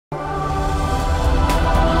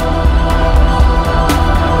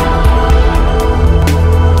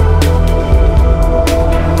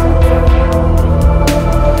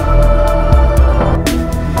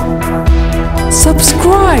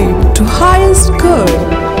Highest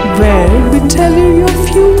Good, where we tell you your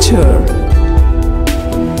future.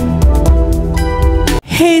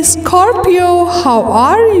 Hey Scorpio, how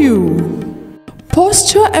are you?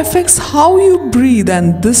 Posture affects how you breathe,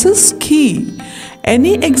 and this is key.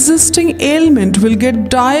 Any existing ailment will get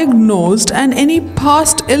diagnosed, and any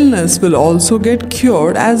past illness will also get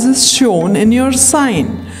cured, as is shown in your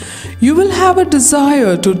sign. You will have a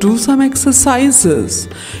desire to do some exercises.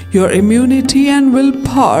 Your immunity and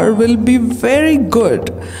willpower will be very good.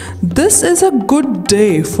 This is a good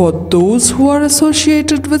day for those who are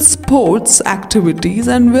associated with sports activities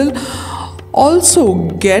and will also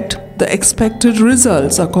get the expected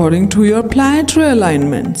results according to your planetary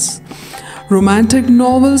alignments. Romantic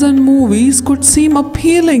novels and movies could seem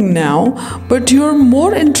appealing now, but you're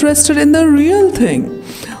more interested in the real thing.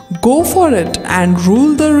 Go for it and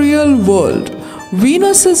rule the real world.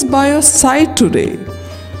 Venus is by your side today.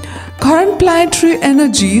 Current planetary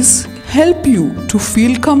energies help you to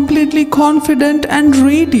feel completely confident and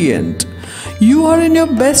radiant. You are in your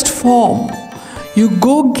best form. You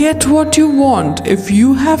go get what you want. If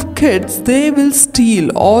you have kids, they will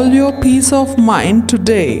steal all your peace of mind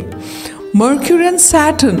today. Mercury and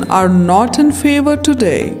Saturn are not in favor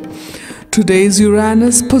today. Today's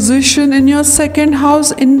Uranus position in your second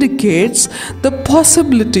house indicates the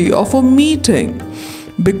possibility of a meeting,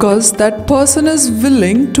 because that person is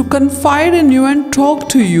willing to confide in you and talk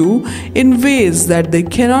to you in ways that they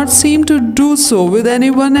cannot seem to do so with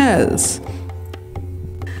anyone else.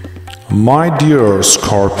 My dear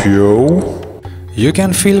Scorpio, you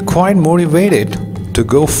can feel quite motivated to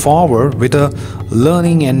go forward with a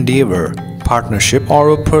learning endeavor, partnership,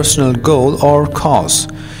 or a personal goal or cause.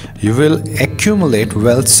 You will accumulate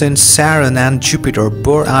wealth since Saturn and Jupiter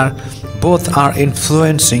both are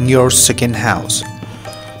influencing your second house.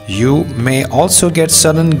 You may also get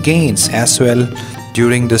sudden gains as well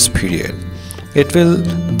during this period. It will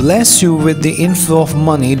bless you with the inflow of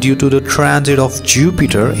money due to the transit of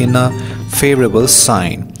Jupiter in a favorable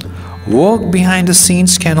sign. Work behind the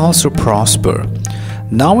scenes can also prosper.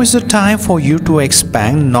 Now is the time for you to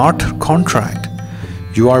expand, not contract.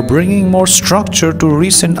 You are bringing more structure to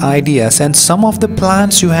recent ideas, and some of the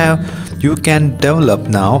plans you can develop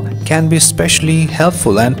now can be especially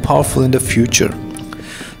helpful and powerful in the future.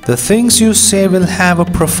 The things you say will have a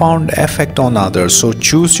profound effect on others, so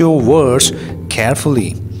choose your words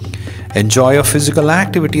carefully. Enjoy a physical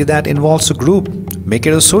activity that involves a group. Make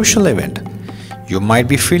it a social event. You might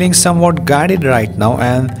be feeling somewhat guided right now,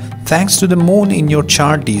 and thanks to the moon in your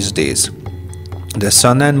chart these days. The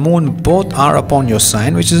sun and moon both are upon your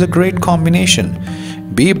sign, which is a great combination.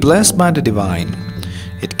 Be blessed by the divine.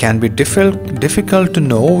 It can be difficult to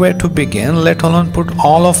know where to begin, let alone put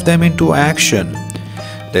all of them into action.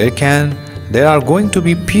 There are going to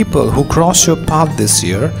be people who cross your path this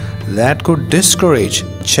year that could discourage,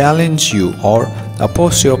 challenge you, or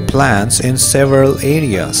oppose your plans in several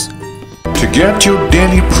areas. to get your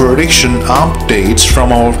daily prediction updates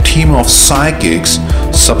from our team of psychics,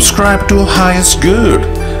 subscribe to Highest Good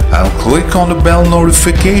and click on the bell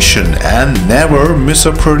notification and never miss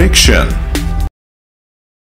a prediction.